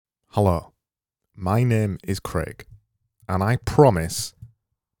Hello, my name is Craig, and I promise,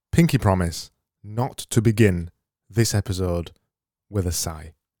 pinky promise, not to begin this episode with a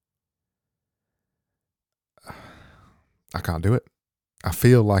sigh. I can't do it. I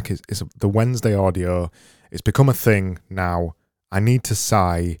feel like it's the Wednesday audio. It's become a thing now. I need to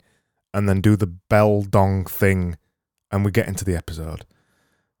sigh and then do the bell dong thing, and we get into the episode.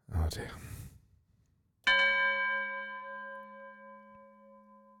 Oh dear.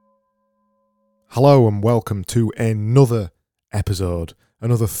 Hello and welcome to another episode,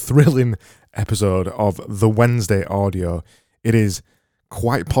 another thrilling episode of the Wednesday audio. It is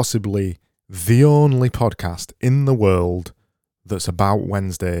quite possibly the only podcast in the world that's about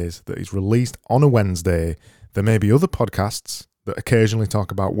Wednesdays, that is released on a Wednesday. There may be other podcasts that occasionally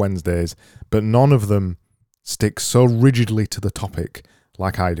talk about Wednesdays, but none of them stick so rigidly to the topic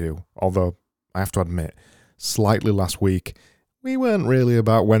like I do. Although, I have to admit, slightly last week, we weren't really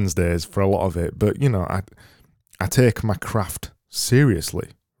about Wednesdays for a lot of it, but, you know, I take my craft seriously,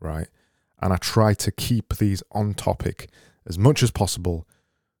 right? And I try to keep these on topic as much as possible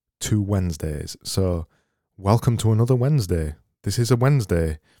to Wednesdays. So, welcome to another Wednesday. This is a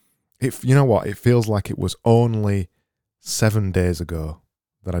Wednesday. You know what? It feels like it was only 7 days ago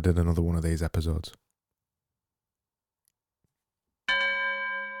that I did another one of these episodes. I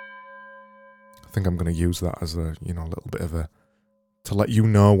think I'm going to use that as a little bit of to let you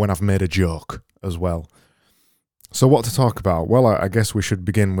know when I've made a joke as well. So what to talk about? Well, I guess we should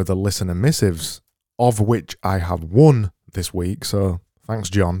begin with the listener missives, of which I have one this week. So thanks,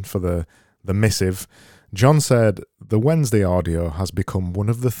 John, for the missive. John said, the Wednesday audio has become one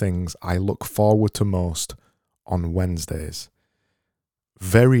of the things I look forward to most on Wednesdays.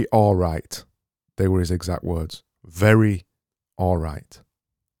 Very all right. They were his exact words. Very all right.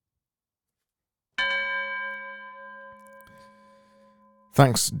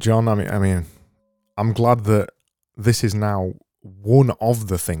 Thanks, John. I mean, I'm glad that this is now one of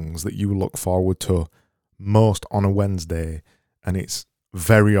the things that you look forward to most on a Wednesday, and it's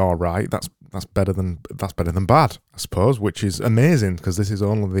very all right. That's better than bad, I suppose, which is amazing because this is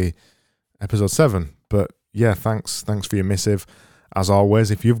only the episode 7. But yeah, thanks for your missive. As always,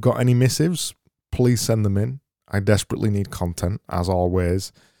 if you've got any missives, please send them in. I desperately need content, as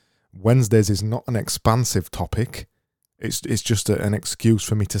always. Wednesdays is not an expansive topic. It's just an excuse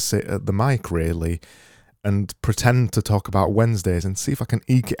for me to sit at the mic, really, and pretend to talk about Wednesdays and see if I can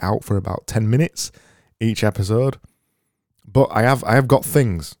eke it out for about 10 minutes each episode. But I have got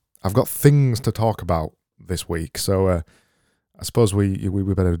things. I've got things to talk about this week, so I suppose we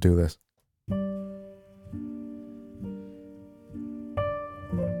better do this.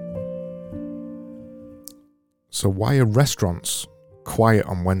 So why are restaurants quiet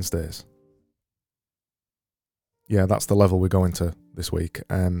on Wednesdays? Yeah, that's the level we're going to this week.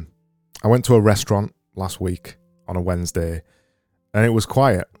 I went to a restaurant last week on a Wednesday, and it was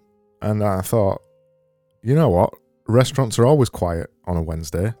quiet. And I thought, you know what? Restaurants are always quiet on a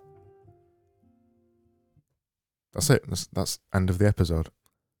Wednesday. That's it. That's end of the episode.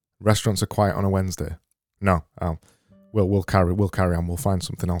 Restaurants are quiet on a Wednesday. No, we'll carry on. We'll find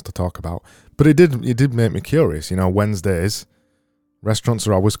something else to talk about. But it did make me curious. You know, Wednesdays, restaurants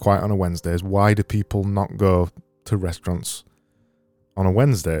are always quiet on a Wednesdays. Why do people not go to restaurants on a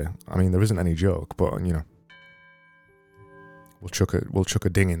Wednesday? I mean, there isn't any joke, but you know, we'll chuck a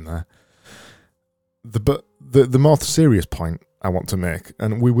ding in there. But the more serious point I want to make,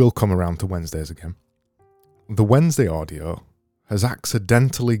 and we will come around to Wednesdays again. The Wednesday audio has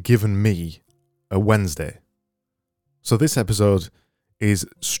accidentally given me a Wednesday. So this episode is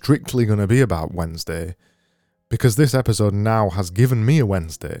strictly going to be about Wednesday because this episode now has given me a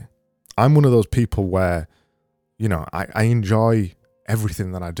Wednesday. I'm one of those people where, you know, I enjoy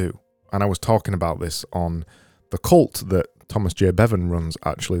everything that I do. And I was talking about this on the cult that Thomas J Bevin runs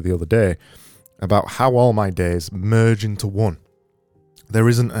actually the other day, about how all my days merge into one. There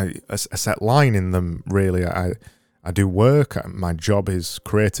isn't a set line in them, really. I do work. My job is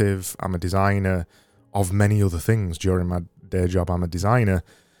creative. I'm a designer of many other things. During my day job, I'm a designer.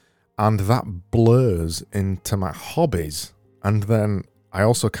 And that blurs into my hobbies. And then I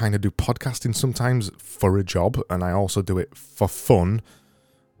also kind of do podcasting sometimes for a job, and I also do it for fun.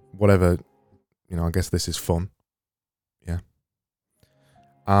 Whatever, you know, I guess this is fun. Yeah.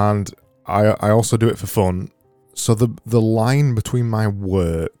 And I also do it for fun. So the line between my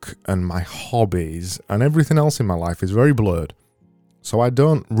work and my hobbies and everything else in my life is very blurred. So I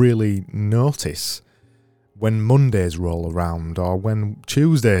don't really notice when Mondays roll around or when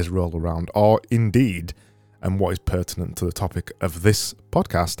Tuesdays roll around, or indeed, and what is pertinent to the topic of this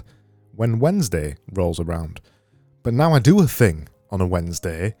podcast, when Wednesday rolls around. But now I do a thing on a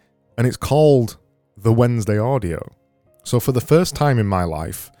Wednesday and it's called the Wednesday Audio. So for the first time in my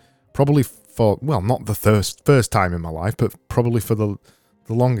life, probably not the first time in my life, but probably for the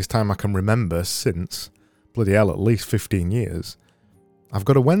longest time I can remember since, bloody hell, at least 15 years, I've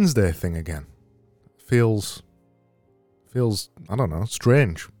got a Wednesday thing again. Feels, I don't know,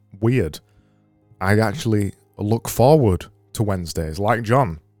 strange, weird. I actually look forward to Wednesdays. Like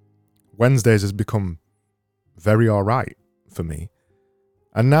John, Wednesdays has become very alright for me.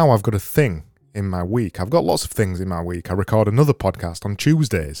 And now I've got a thing in my week. I've got lots of things in my week. I record another podcast on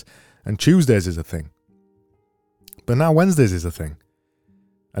Tuesdays, and Tuesdays is a thing. But now Wednesdays is a thing.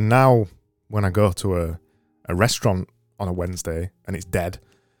 And now when I go to a restaurant on a Wednesday and it's dead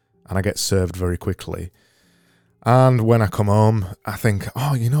and I get served very quickly, and when I come home I think,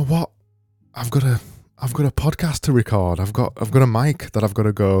 oh, you know what? I've got a podcast to record. I've got a mic that I've got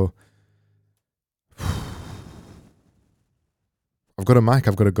to go. I've got a mic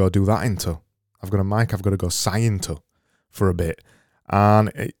I've got to go do that into. I've got a mic I've got to go sigh into for a bit.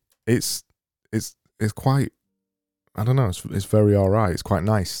 And it's quite, I don't know, it's very alright. It's quite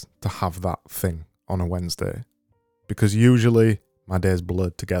nice to have that thing on a Wednesday. Because usually my days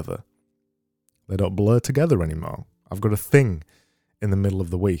blurred together. They don't blur together anymore. I've got a thing in the middle of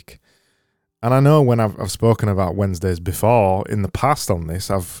the week. And I know when I've spoken about Wednesdays before in the past on this,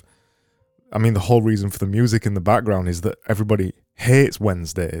 the whole reason for the music in the background is that everybody hates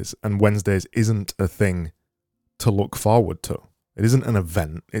Wednesdays, and Wednesdays isn't a thing to look forward to. It isn't an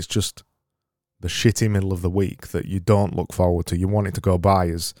event. It's just the shitty middle of the week that you don't look forward to. You want it to go by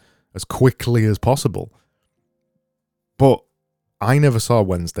as quickly as possible. But I never saw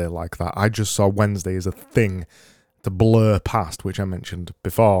Wednesday like that. I just saw Wednesday as a thing to blur past, which I mentioned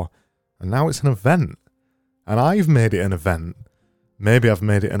before. And now it's an event. And I've made it an event. Maybe I've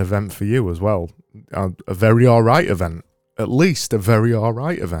made it an event for you as well. A very alright event. At least a very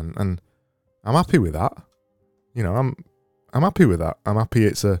alright event. And I'm happy with that. You know, I'm happy with that. I'm happy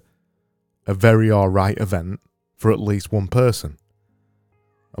it's a very alright event for at least one person.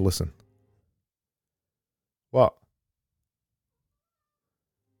 Now listen. What?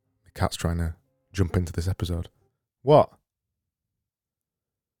 The cat's trying to jump into this episode. What?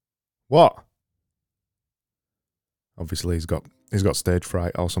 Obviously he's got stage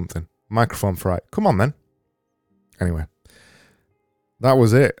fright or something. Microphone fright. Come on then. Anyway. That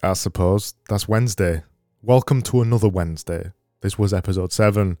was it, I suppose. That's Wednesday. Welcome to another Wednesday. This was episode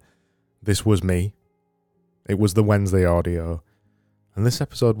 7. This was me. It was the Wednesday audio. And this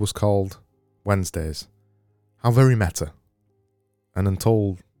episode was called Wednesdays. How very meta. And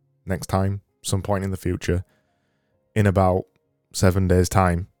until next time, some point in the future, in about 7 days'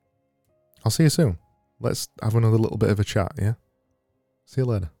 time, I'll see you soon. Let's have another little bit of a chat, yeah? See you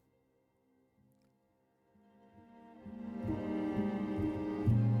later.